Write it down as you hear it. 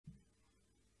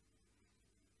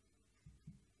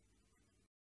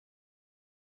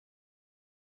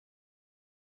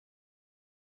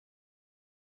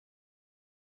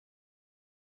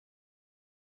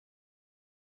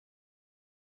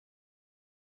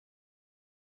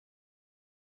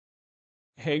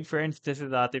Hey friends, this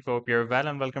is Atif. Hope you're well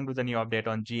and welcome to the new update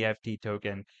on GFT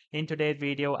token. In today's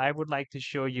video, I would like to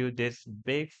show you this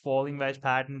big falling wedge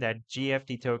pattern that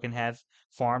GFT token has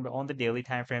formed on the daily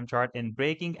time frame chart, and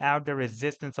breaking out the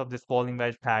resistance of this falling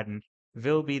wedge pattern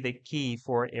will be the key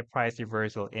for a price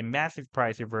reversal, a massive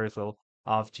price reversal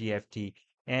of GFT.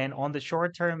 And on the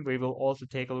short term, we will also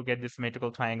take a look at this symmetrical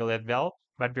triangle as well.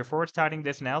 But before starting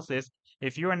this analysis,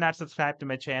 if you are not subscribed to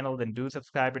my channel, then do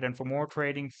subscribe it. And for more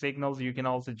trading signals, you can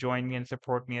also join me and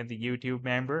support me as a YouTube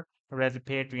member or as a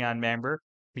Patreon member,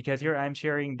 because here I'm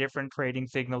sharing different trading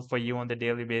signals for you on the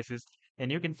daily basis.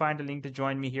 And you can find a link to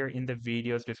join me here in the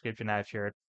video's description I've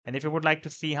shared. And if you would like to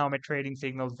see how my trading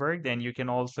signals work, then you can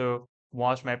also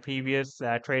watch my previous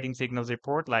trading signals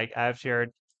report. Like I've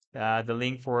shared the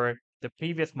link for the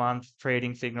previous month's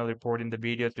trading signal report in the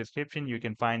video's description. You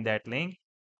can find that link.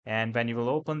 And when you will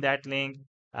open that link,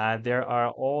 there are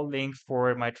all links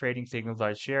for my trading signals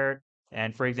are shared.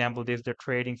 And for example, this is the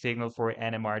trading signal for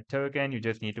NMR token. You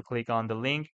just need to click on the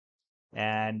link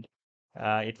and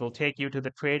it will take you to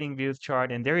the trading views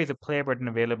chart. And there is a play button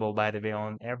available, by the way,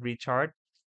 on every chart.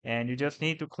 And you just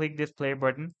need to click this play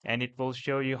button and it will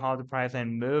show you how the price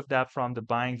and moved up from the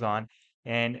buying zone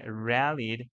and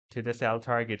rallied to the sell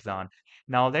target zone.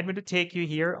 Now, let me to take you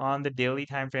here on the daily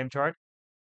time frame chart.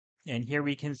 And here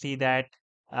we can see that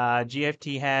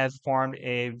GFT has formed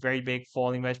a very big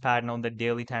falling wedge pattern on the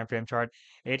daily time frame chart.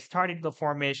 It started the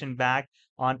formation back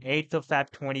on 8th of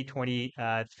Feb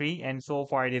 2023, and so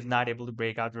far it is not able to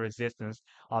break out the resistance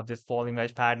of this falling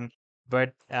wedge pattern.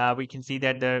 But we can see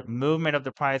that the movement of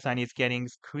the price line is getting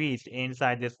squeezed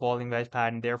inside this falling wedge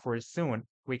pattern. Therefore, soon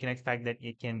we can expect that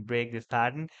it can break this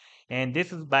pattern. And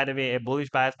this is, by the way, a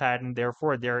bullish bias pattern.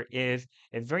 Therefore, there is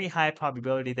a very high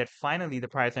probability that finally the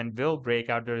price line will break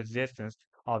out the resistance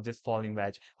of this falling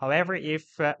wedge. However, if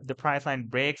the price line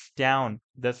breaks down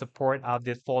the support of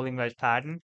this falling wedge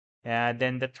pattern,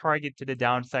 then the target to the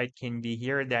downside can be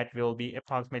here. That will be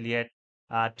approximately at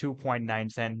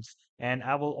 2.9 cents. And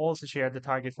I will also share the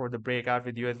target for the breakout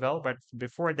with you as well. But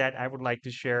before that, I would like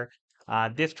to share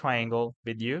this triangle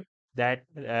with you that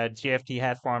GFT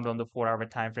has formed on the 4-hour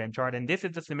time frame chart. And this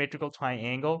is the symmetrical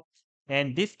triangle.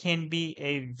 And this can be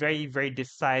a very, very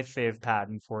decisive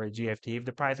pattern for a GFT. If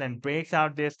the price line breaks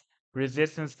out this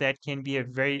resistance, that can be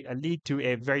lead to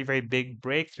a very, very big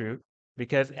breakthrough.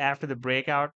 Because after the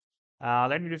breakout,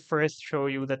 let me first show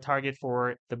you the target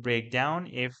for the breakdown.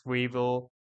 If we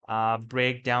will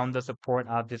break down the support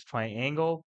of this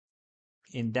triangle,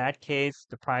 in that case,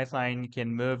 the price line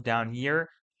can move down here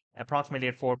approximately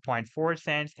at 4.4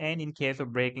 cents. And in case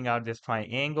of breaking out this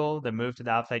triangle, the move to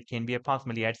the upside can be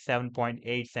approximately at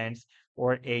 7.8 cents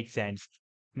or 8 cents.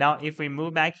 Now, if we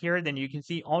move back here, then you can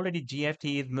see already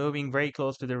GFT is moving very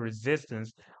close to the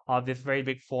resistance of this very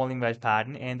big falling wedge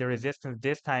pattern. And the resistance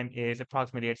this time is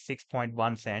approximately at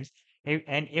 6.1 cents.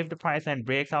 And if the price line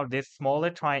breaks out this smaller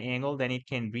triangle, then it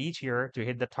can reach here to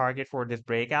hit the target for this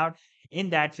breakout. In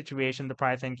that situation, the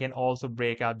price line can also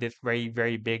break out this very,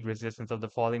 very big resistance of the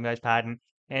falling wedge pattern.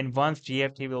 And once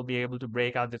GFT will be able to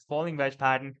break out this falling wedge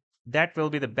pattern, that will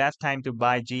be the best time to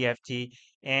buy GFT.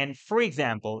 And for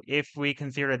example, if we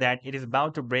consider that it is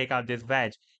about to break out this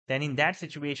wedge, then in that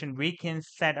situation, we can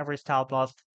set our stop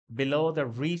loss below the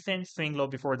recent swing low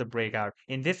before the breakout.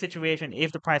 In this situation,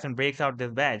 if the price line breaks out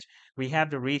this wedge, we have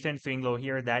the recent swing low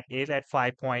here that is at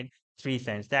 5.3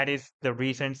 cents. That is the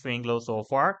recent swing low so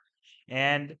far.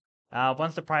 And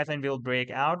once the price line will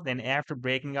break out, then after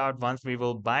breaking out, once we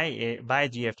will buy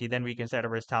GFT, then we can set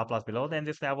our stop loss below than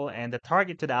this level, and the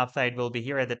target to the upside will be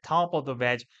here at the top of the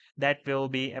wedge. That will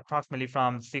be approximately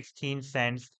from 16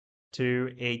 cents to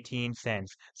 18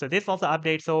 cents. So this was the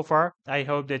update so far. I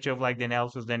hope that you've liked the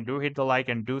analysis. Then do hit the like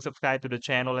and do subscribe to the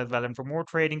channel as well. And for more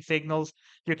trading signals,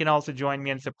 you can also join me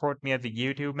and support me as a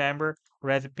YouTube member or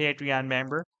as a Patreon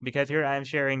member, because here I'm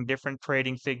sharing different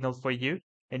trading signals for you.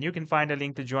 And you can find a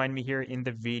link to join me here in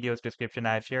the video's description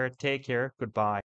I've shared. Take care. Goodbye.